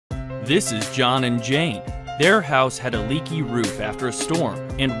This is John and Jane. Their house had a leaky roof after a storm,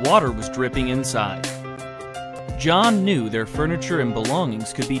 and water was dripping inside. John knew their furniture and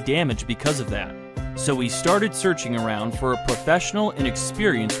belongings could be damaged because of that, so he started searching around for a professional and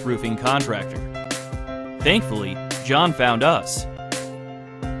experienced roofing contractor. Thankfully, John found us.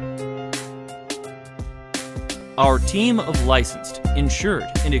 Our team of licensed, insured,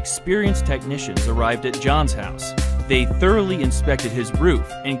 and experienced technicians arrived at John's house. They thoroughly inspected his roof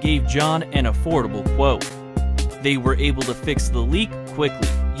and gave John an affordable quote. They were able to fix the leak quickly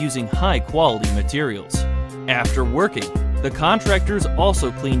using high-quality materials. After working, the contractors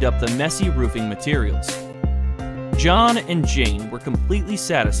also cleaned up the messy roofing materials. John and Jane were completely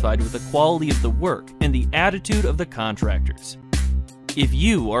satisfied with the quality of the work and the attitude of the contractors. If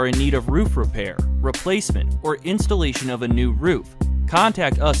you are in need of roof repair, replacement, or installation of a new roof,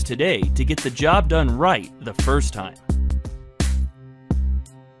 contact us today to get the job done right the first time.